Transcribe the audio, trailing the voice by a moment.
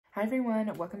Hi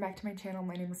everyone, welcome back to my channel.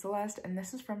 My name is Celeste and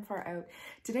this is From Far Out.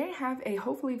 Today I have a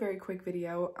hopefully very quick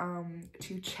video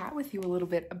to chat with you a little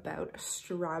bit about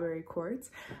Strawberry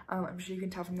Quartz. I'm sure you can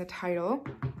tell from the title,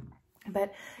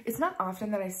 but it's not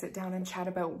often that I sit down and chat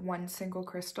about one single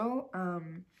crystal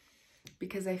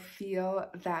because I feel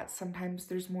that sometimes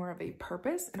there's more of a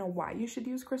purpose and a why you should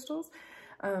use crystals.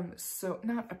 So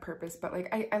not a purpose, but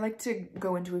like I like to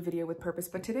go into a video with purpose,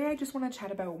 but today I just want to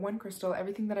chat about one crystal,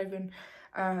 everything that I've been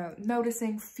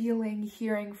noticing, feeling,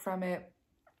 hearing from it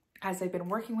as I've been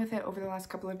working with it over the last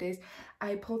couple of days.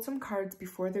 I pulled some cards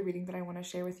before the reading that I want to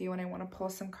share with you, and I want to pull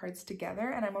some cards together,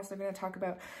 and I'm also going to talk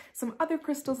about some other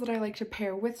crystals that I like to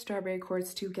pair with Strawberry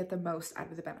Quartz to get the most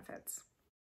out of the benefits.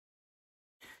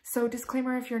 So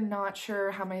disclaimer, if you're not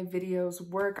sure how my videos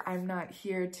work, I'm not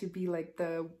here to be like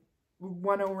the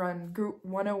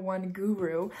 101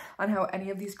 guru on how any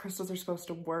of these crystals are supposed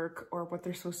to work or what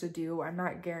they're supposed to do. I'm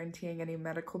not guaranteeing any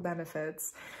medical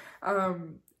benefits.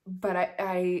 But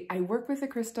I work with a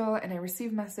crystal and I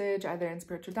receive message either in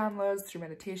spiritual downloads, through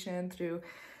meditation, through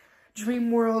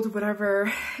dream world,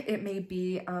 whatever it may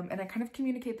be. And I kind of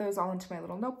communicate those all into my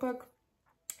little notebook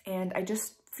and I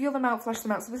just feel them out, flesh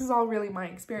them out. So this is all really my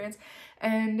experience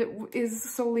and is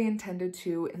solely intended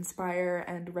to inspire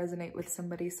and resonate with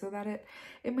somebody so that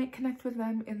it might connect with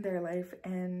them in their life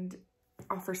and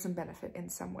offer some benefit in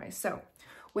some way. So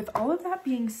with all of that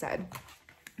being said,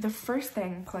 the first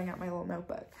thing, pulling out my little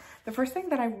notebook, the first thing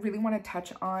that I really want to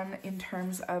touch on in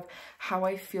terms of how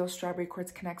I feel Strawberry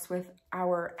Quartz connects with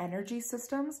our energy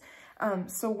systems.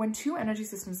 So when two energy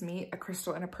systems meet, a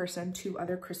crystal and a person, two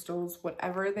other crystals,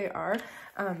 whatever they are,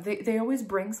 they always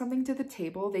bring something to the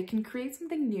table. They can create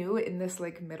something new in this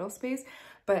like middle space,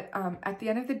 but at the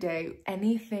end of the day,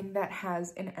 anything that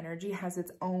has an energy has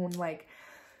its own like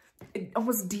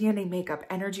almost DNA makeup,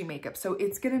 energy makeup. So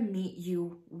it's gonna meet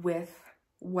you with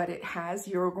what it has,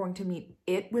 you're going to meet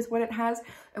it with what it has,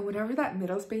 and whatever that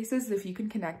middle space is, if you can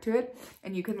connect to it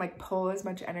and you can like pull as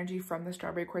much energy from the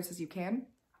Strawberry Quartz as you can,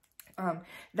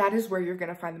 that is where you're going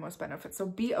to find the most benefit. So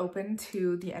be open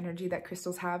to the energy that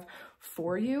crystals have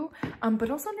for you,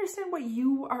 but also understand what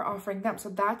you are offering them. So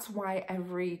that's why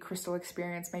every crystal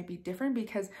experience might be different,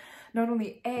 because not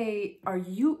only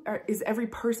is every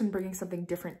person bringing something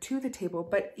different to the table,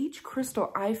 but each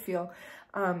crystal I feel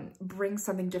brings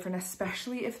something different,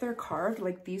 especially if they're carved.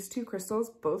 Like these two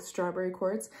crystals, both Strawberry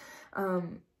Quartz,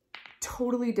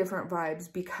 totally different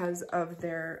vibes because of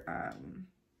their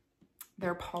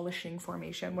polishing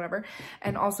formation, whatever.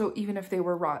 And also, even if they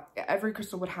were raw, every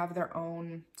crystal would have their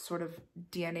own sort of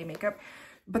DNA makeup,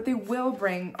 but they will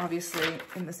bring, obviously,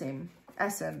 in the same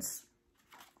essence,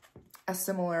 a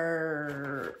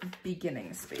similar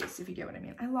beginning space, if you get what I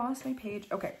mean. I lost my page.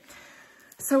 Okay.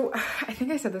 So I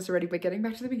think I said this already, but getting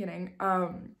back to the beginning,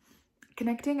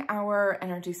 connecting our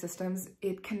energy systems,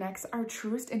 it connects our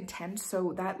truest intent.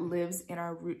 So that lives in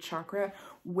our root chakra,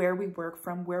 where we work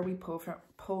from, where we pull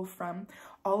from.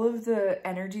 All of the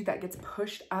energy that gets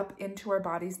pushed up into our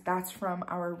bodies, that's from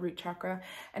our root chakra.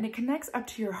 And it connects up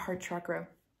to your heart chakra,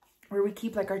 where we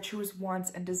keep like our truest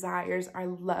wants and desires, our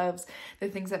loves, the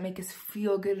things that make us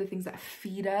feel good, the things that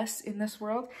feed us in this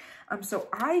world. So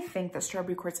I think that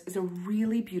Strawberry Quartz is a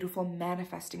really beautiful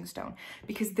manifesting stone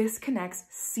because this connects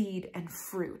seed and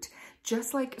fruit.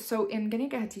 Just like, so in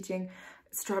Ganesha teaching,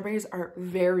 strawberries are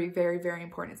very, very, very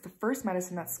important. It's the first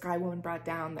medicine that Sky Woman brought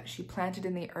down, that she planted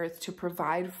in the earth to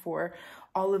provide for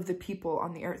all of the people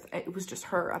on the earth. It was just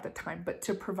her at the time, but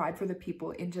to provide for the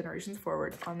people in generations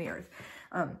forward on the earth.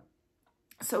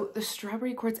 So the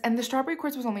Strawberry Quartz, and the Strawberry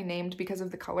Quartz was only named because of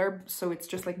the color, so it's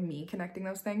just like me connecting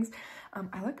those things.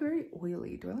 I look very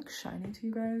oily. Do I look shiny to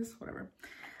you guys? Whatever.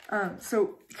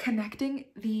 So connecting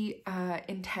the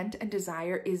intent and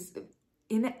desire is,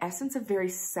 in essence, a very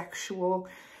sexual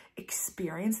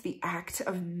experience, the act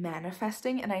of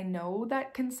manifesting. And I know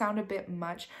that can sound a bit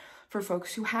much for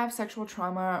folks who have sexual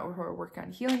trauma or who are working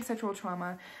on healing sexual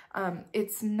trauma.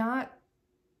 It's not...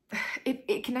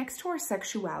 It connects to our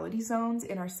sexuality zones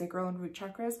in our sacral and root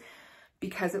chakras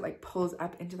because it like pulls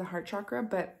up into the heart chakra,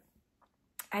 but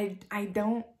I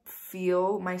don't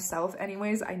feel myself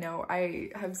anyways. I know I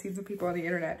have seen some people on the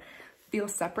internet feel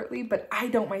separately, but I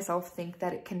don't myself think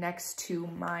that it connects to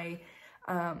my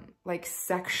like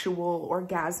sexual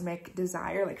orgasmic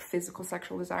desire, like physical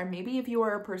sexual desire. Maybe if you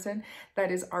are a person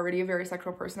that is already a very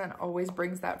sexual person and always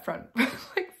brings that front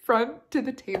to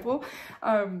the table,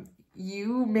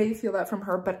 you may feel that from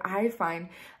her, but I find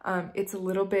it's a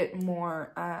little bit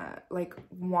more like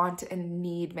want and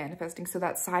need manifesting. So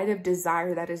that side of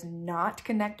desire that is not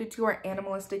connected to our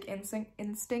animalistic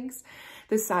instincts,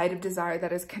 the side of desire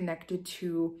that is connected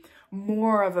to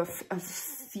more of a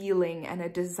feeling and a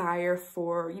desire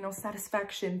for, you know,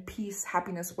 satisfaction, peace,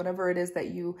 happiness, whatever it is that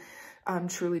you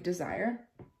truly desire.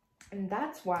 And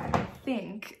that's why I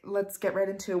think, let's get right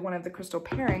into one of the crystal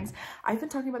pairings. I've been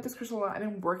talking about this crystal a lot. I've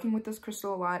been working with this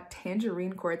crystal a lot.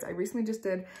 Tangerine quartz. I recently just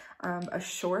did a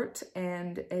short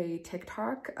and a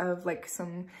TikTok of like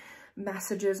some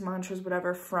messages, mantras,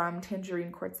 whatever from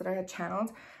tangerine quartz that I had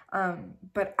channeled.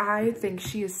 But I think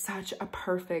she is such a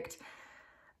perfect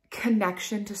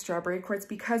connection to strawberry quartz,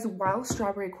 because while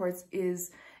strawberry quartz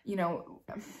is, you know,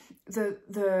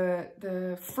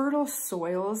 the fertile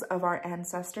soils of our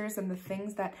ancestors and the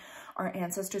things that our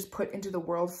ancestors put into the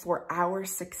world for our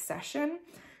succession,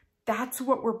 that's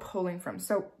what we're pulling from.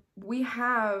 So we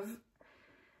have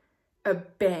a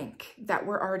bank that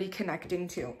we're already connecting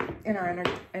to in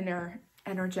our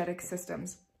energetic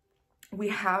systems. We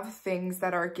have things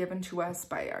that are given to us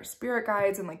by our spirit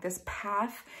guides and like this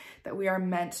path that we are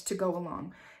meant to go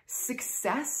along.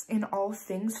 Success in all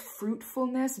things,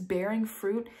 fruitfulness, bearing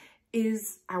fruit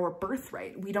is our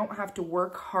birthright. We don't have to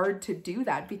work hard to do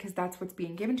that because that's what's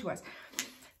being given to us.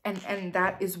 And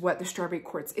that is what the strawberry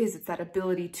quartz is. It's that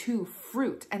ability to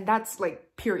fruit. And that's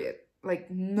like, period. Like,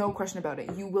 no question about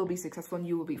it. You will be successful and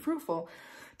you will be fruitful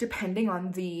depending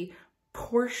on the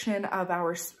portion of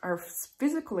our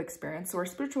physical experience. So our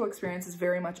spiritual experience is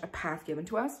very much a path given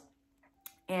to us,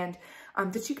 and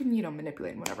that you can, you know,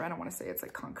 manipulate and whatever. I don't want to say it's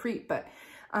like concrete, but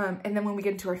and then when we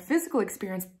get into our physical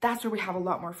experience, that's where we have a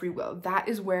lot more free will. That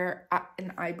is where,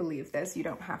 and I believe this, you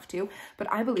don't have to,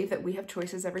 but I believe that we have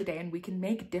choices every day and we can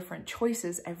make different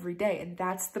choices every day. And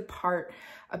that's the part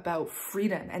about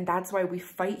freedom. And that's why we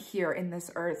fight here in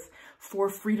this earth for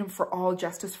freedom for all,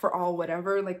 justice for all,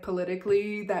 whatever, like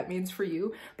politically that means for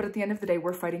you. But at the end of the day,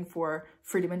 we're fighting for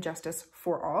freedom and justice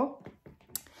for all.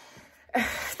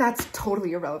 That's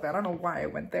totally irrelevant. I don't know why I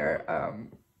went there.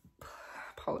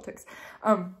 Politics.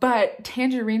 But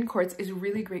tangerine quartz is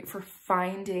really great for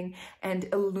finding and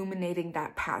illuminating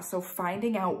that path. So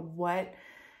finding out what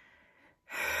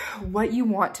you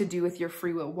want to do with your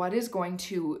free will, what is going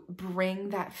to bring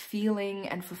that feeling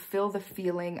and fulfill the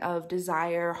feeling of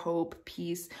desire, hope,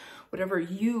 peace, whatever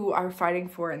you are fighting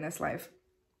for in this life.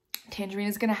 Tangerine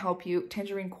is going to help you.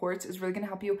 Tangerine quartz is really going to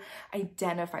help you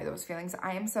identify those feelings.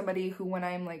 I am somebody who, when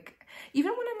I'm like,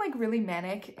 even when I'm like really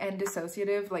manic and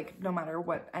dissociative, like no matter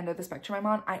what end of the spectrum I'm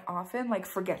on, I often like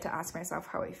forget to ask myself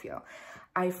how I feel.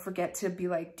 I forget to be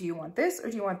like, do you want this or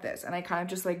do you want this? And I kind of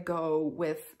just like go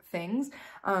with things.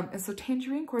 And so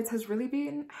tangerine quartz has really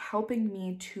been helping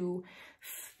me to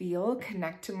feel,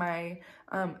 connect to my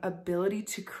ability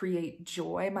to create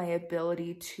joy, my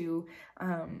ability to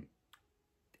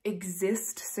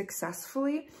exist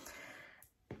successfully.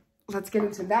 Let's get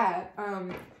into that.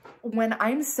 When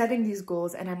I'm setting these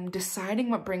goals and I'm deciding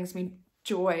what brings me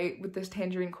joy with this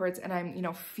tangerine quartz, and I'm, you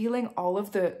know, feeling all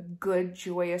of the good,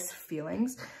 joyous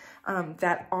feelings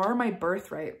that are my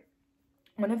birthright,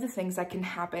 one of the things that can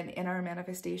happen in our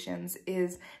manifestations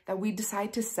is that we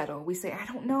decide to settle. We say, I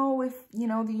don't know if, you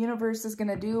know, the universe is going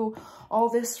to do all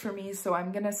this for me, so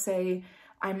I'm going to say,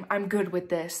 I'm good with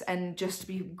this and just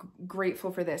be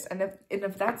grateful for this. And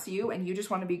if that's you and you just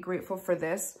want to be grateful for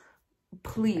this,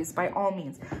 please, by all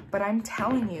means. But I'm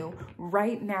telling you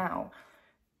right now,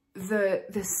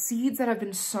 the seeds that have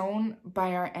been sown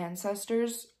by our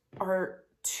ancestors are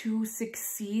to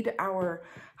succeed our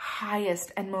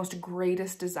highest and most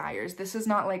greatest desires. This is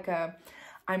not like a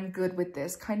I'm good with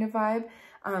this kind of vibe.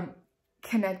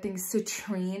 Connecting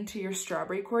citrine to your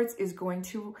strawberry quartz is going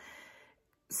to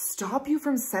stop you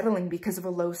from settling because of a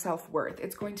low self-worth.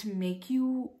 It's going to make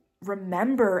you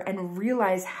remember and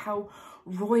realize how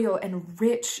royal and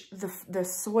rich the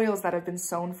soils that have been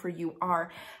sown for you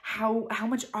are, how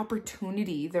much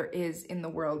opportunity there is in the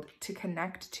world to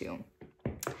connect to.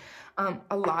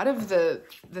 A lot of the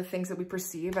things that we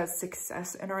perceive as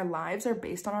success in our lives are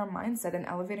based on our mindset, and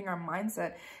elevating our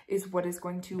mindset is what is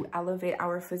going to elevate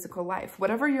our physical life.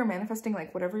 Whatever you're manifesting,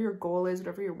 like whatever your goal is,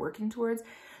 whatever you're working towards,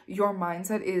 your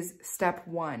mindset is step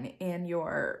one in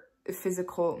your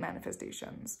physical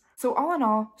manifestations. So all in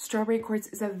all, strawberry quartz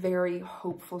is a very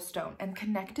hopeful stone, and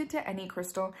connected to any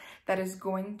crystal that is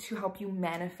going to help you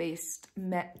manifest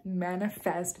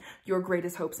your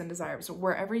greatest hopes and desires. So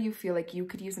wherever you feel like you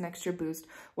could use an extra boost,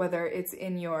 whether it's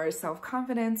in your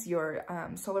self-confidence, your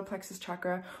solar plexus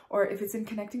chakra, or if it's in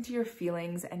connecting to your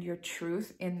feelings and your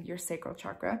truth in your sacral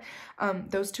chakra,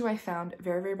 those two I found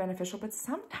very, very beneficial. But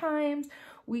sometimes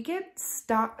we get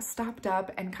stopped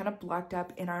up and kind of blocked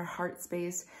up in our heart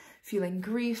space, feeling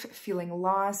grief, feeling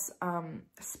loss,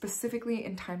 specifically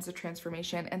in times of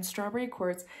transformation. And strawberry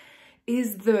quartz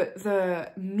is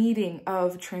the meeting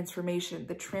of transformation,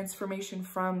 the transformation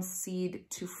from seed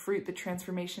to fruit, the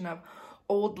transformation of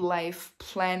old life,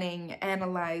 planning,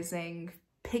 analyzing,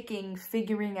 picking,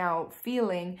 figuring out,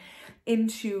 feeling,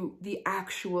 into the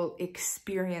actual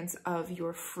experience of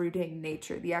your fruiting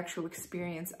nature, the actual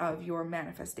experience of your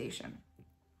manifestation.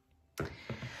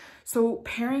 So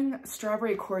pairing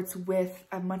Strawberry Quartz with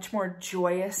a much more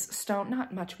joyous stone,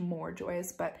 not much more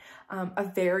joyous, but a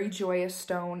very joyous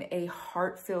stone, a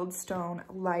heart-filled stone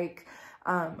like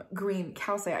green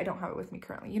calcite. I don't have it with me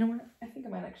currently. You know what? I think I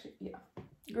might actually, yeah.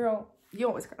 Girl, you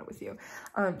always got it with you.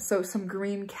 So some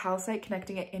green calcite,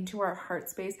 connecting it into our heart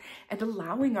space and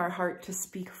allowing our heart to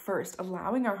speak first,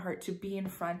 allowing our heart to be in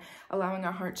front, allowing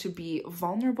our heart to be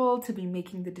vulnerable, to be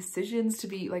making the decisions, to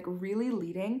be like really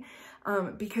leading.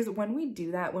 Because when we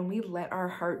do that, when we let our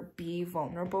heart be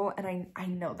vulnerable, and I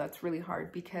know that's really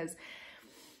hard because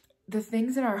the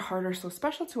things in our heart are so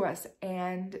special to us.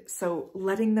 And so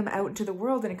letting them out into the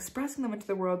world and expressing them into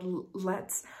the world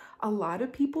lets a lot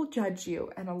of people judge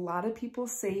you, and a lot of people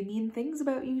say mean things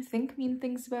about you, think mean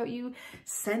things about you,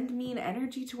 send mean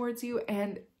energy towards you,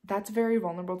 and that's very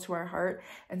vulnerable to our heart.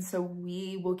 And so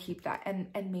we will keep that.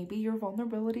 And maybe your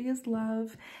vulnerability is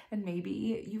love, and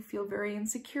maybe you feel very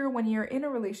insecure when you're in a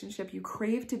relationship, you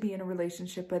crave to be in a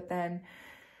relationship, but then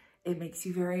it makes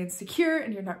you very insecure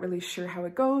and you're not really sure how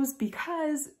it goes,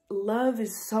 because love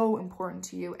is so important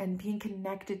to you and being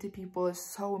connected to people is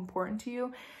so important to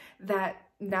you, that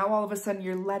now all of a sudden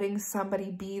you're letting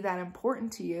somebody be that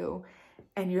important to you,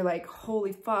 and you're like,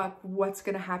 holy fuck, what's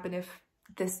gonna happen if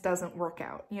this doesn't work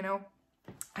out, you know?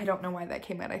 I don't know why that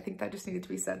came out. I think that just needed to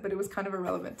be said, but it was kind of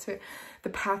irrelevant to the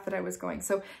path that I was going.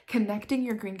 So connecting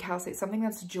your green calcite, something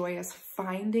that's joyous,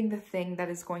 finding the thing that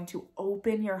is going to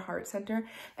open your heart center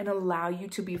and allow you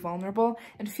to be vulnerable,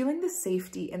 and feeling the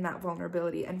safety in that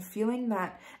vulnerability, and feeling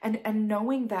that, and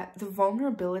knowing that the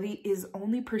vulnerability is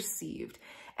only perceived.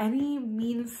 Any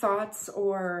mean thoughts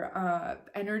or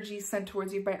energy sent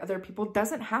towards you by other people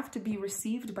doesn't have to be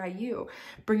received by you.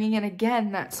 Bringing in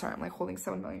again that, sorry, I'm like holding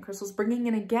 7 million crystals, bringing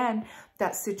in again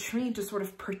that citrine to sort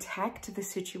of protect the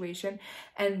situation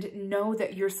and know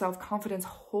that your self-confidence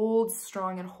holds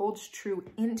strong and holds true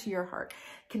into your heart.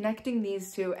 Connecting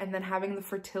these two, and then having the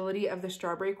fertility of the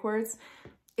Strawberry Quartz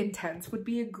intense would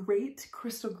be a great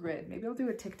crystal grid. Maybe I'll do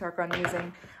a TikTok on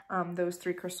using those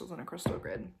 3 crystals in a crystal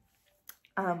grid.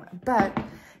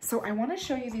 So I want to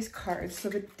show you these cards. So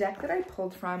the deck that I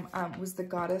pulled from was the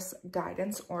Goddess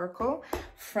Guidance Oracle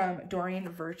from Doreen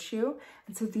Virtue.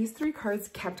 And so these 3 cards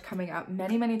kept coming up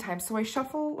many, many times. So I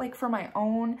shuffle like for my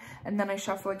own, and then I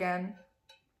shuffle again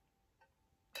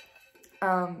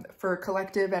for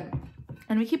collective,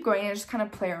 and we keep going and just kind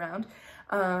of play around.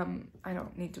 I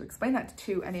don't need to explain that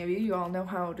to any of you. You all know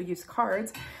how to use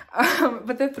cards.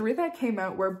 But the 3 that came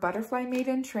out were Butterfly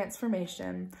Maiden,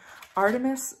 Transformation,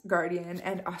 Artemis Guardian,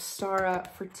 and Astara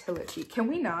Fertility. Can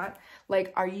we not?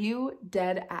 Like, are you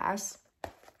dead ass?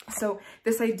 So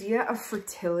this idea of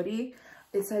fertility,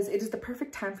 it says it is the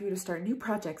perfect time for you to start new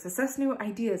projects, assess new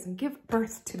ideas, and give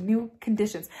birth to new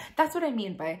conditions. That's what I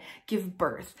mean by give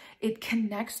birth. It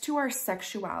connects to our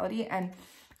sexuality and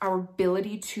our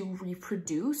ability to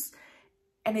reproduce.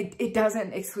 And it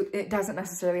doesn't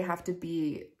necessarily have to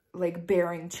be like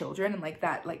bearing children and like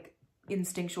that, like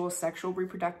instinctual sexual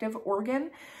reproductive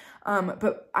organ,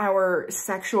 but our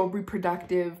sexual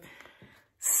reproductive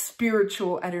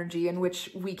spiritual energy in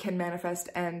which we can manifest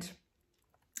and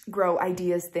grow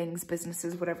ideas, things,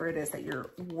 businesses, whatever it is that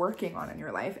you're working on in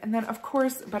your life. And then of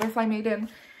course, Butterfly Maiden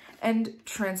and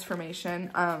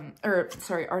Transformation,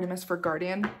 Artemis for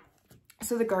Guardian.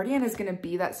 So the Guardian is going to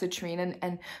be that citrine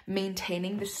and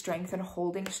maintaining the strength and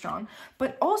holding strong.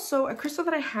 But also a crystal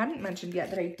that I hadn't mentioned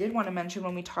yet that I did want to mention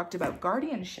when we talked about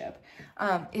guardianship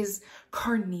is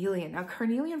carnelian. Now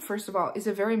carnelian, first of all, is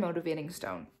a very motivating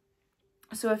stone.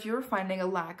 So if you're finding a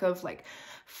lack of like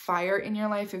fire in your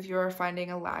life, if you're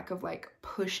finding a lack of like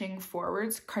pushing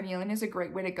forwards, carnelian is a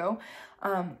great way to go.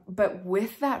 But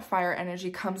with that fire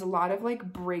energy comes a lot of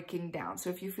like breaking down.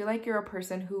 So if you feel like you're a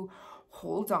person who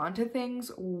holds on to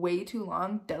things way too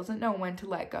long, doesn't know when to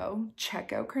let go,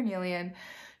 check out carnelian.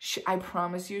 I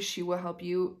promise you she will help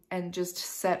you and just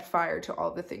set fire to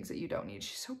all the things that you don't need.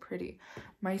 She's so pretty.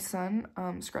 My son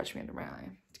scratched me under my eye,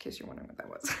 in case you're wondering what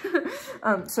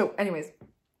that was. So anyways,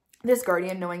 this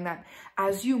guardian, knowing that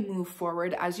as you move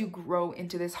forward, as you grow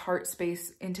into this heart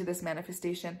space, into this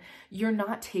manifestation, you're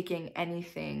not taking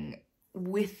anything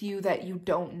with you that you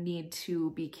don't need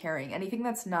to be carrying. Anything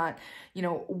that's not, you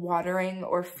know, watering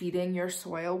or feeding your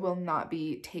soil will not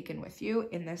be taken with you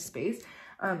in this space.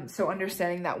 So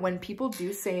understanding that when people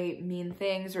do say mean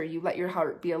things, or you let your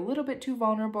heart be a little bit too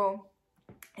vulnerable,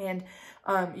 and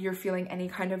you're feeling any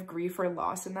kind of grief or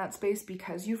loss in that space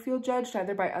because you feel judged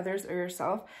either by others or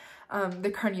yourself,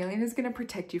 the carnelian is going to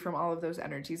protect you from all of those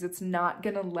energies. It's not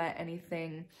going to let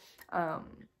anything,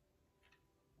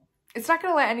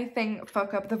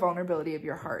 fuck up the vulnerability of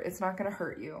your heart. It's not going to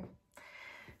hurt you.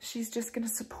 She's just going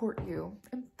to support you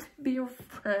and be your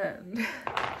friend.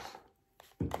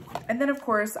 And then, of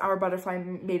course, our butterfly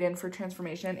maiden for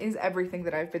transformation is everything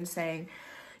that I've been saying.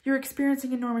 You're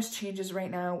experiencing enormous changes right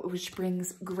now, which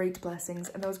brings great blessings,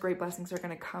 and those great blessings are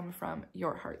going to come from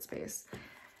your heart space.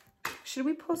 Should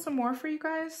we pull some more for you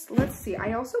guys? Let's see.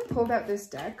 I also pulled out this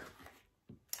deck.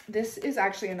 This is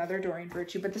actually another Doreen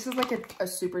Virtue, but this is like a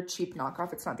super cheap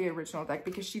knockoff. It's not the original deck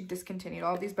because she discontinued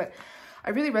all of these, but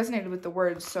I really resonated with the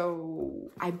words,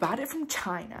 so I bought it from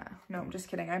China. No, I'm just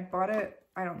kidding. I bought it,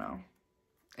 I don't know.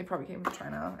 It probably came from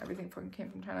China. Everything fucking came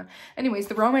from China. Anyways,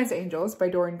 the Romance Angels by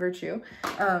Doreen Virtue.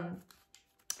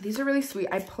 These are really sweet.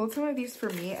 I pulled some of these for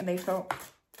me and they felt...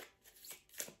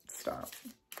 Stop.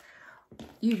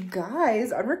 You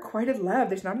guys, unrequited love.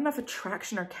 There's not enough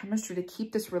attraction or chemistry to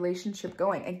keep this relationship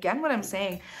going. Again, what I'm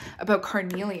saying about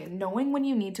carnelian, knowing when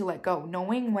you need to let go,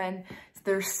 knowing when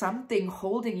there's something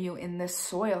holding you in this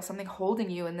soil, something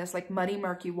holding you in this like muddy,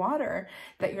 murky water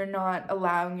that you're not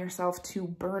allowing yourself to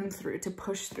burn through, to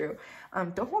push through.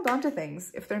 Don't hold on to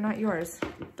things if they're not yours.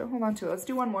 Don't hold on to it. Let's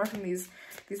do one more from these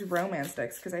romance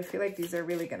decks because I feel like these are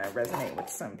really going to resonate with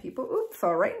some people. Oops,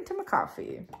 fell right into my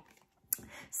coffee.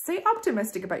 Stay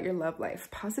optimistic about your love life.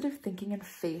 Positive thinking and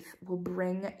faith will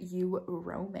bring you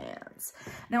romance.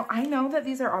 Now, I know that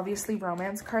these are obviously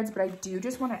romance cards, but I do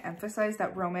just want to emphasize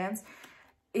that romance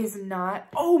is not...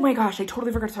 Oh my gosh, I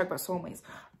totally forgot to talk about soulmates.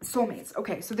 Soulmates.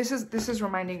 Okay, so this is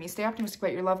reminding me. Stay optimistic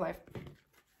about your love life.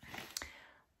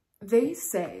 They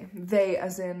say, they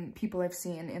as in people I've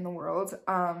seen in the world,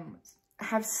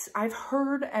 I've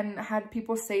heard and had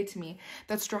people say to me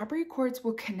that Strawberry Quartz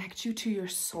will connect you to your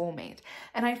soulmate.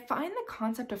 And I find the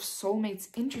concept of soulmates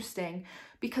interesting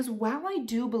because while I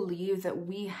do believe that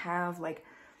we have like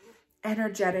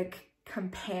energetic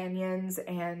companions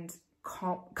and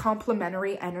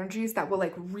complementary energies that will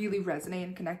like really resonate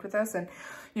and connect with us and,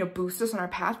 you know, boost us on our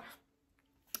path,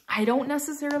 I don't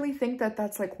necessarily think that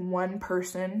that's like one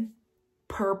person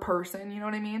per person, you know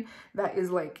what I mean? That is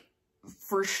like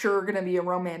for sure going to be a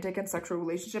romantic and sexual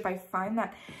relationship. I find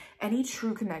that any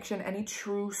true connection, any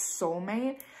true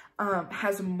soulmate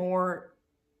has more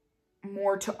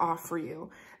to offer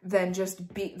you than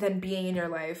just being in your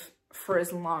life for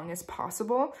as long as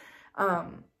possible.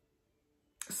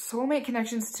 Soulmate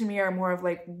connections to me are more of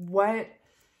like what,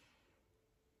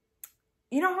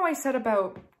 you know how I said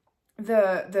about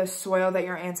the soil that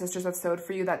your ancestors have sowed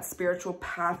for you, that spiritual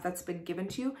path that's been given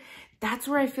to you, that's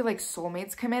where I feel like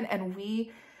soulmates come in. And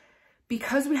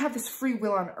because we have this free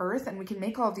will on earth and we can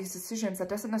make all of these decisions, that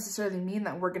doesn't necessarily mean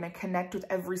that we're going to connect with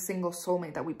every single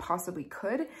soulmate that we possibly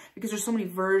could, because there's so many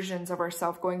versions of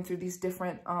ourselves going through these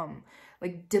different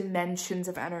like dimensions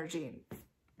of energy.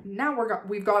 Now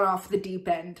we've gone off the deep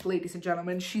end, ladies and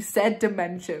gentlemen. She said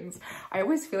dimensions. I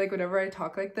always feel like whenever I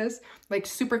talk like this, like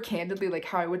super candidly, like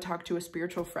how I would talk to a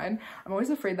spiritual friend, I'm always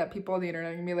afraid that people on the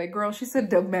internet are gonna be like, girl, she said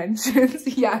dimensions.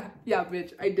 yeah,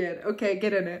 bitch, I did. Okay,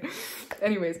 get in it.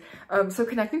 Anyways, so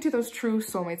connecting to those true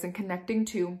soulmates and connecting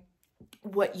to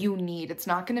what you need. It's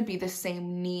not gonna be the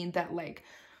same need that like,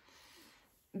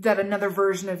 that another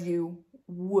version of you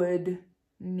would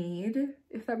need,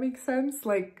 if that makes sense.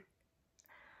 Like,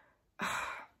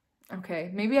 okay,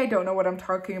 maybe I don't know what I'm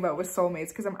talking about with soulmates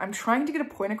because I'm trying to get a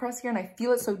point across here and I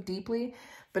feel it so deeply,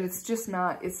 but it's just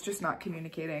not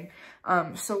communicating.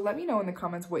 So let me know in the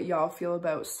comments what y'all feel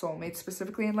about soulmates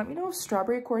specifically, and let me know if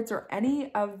Strawberry Quartz or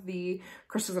any of the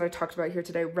crystals that I talked about here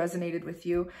today resonated with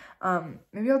you.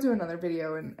 Maybe I'll do another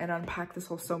video and unpack this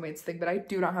whole soulmates thing, but I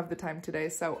do not have the time today.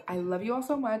 So I love you all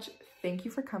so much. Thank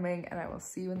you for coming, and I will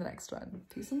see you in the next one.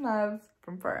 Peace and love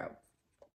from far out.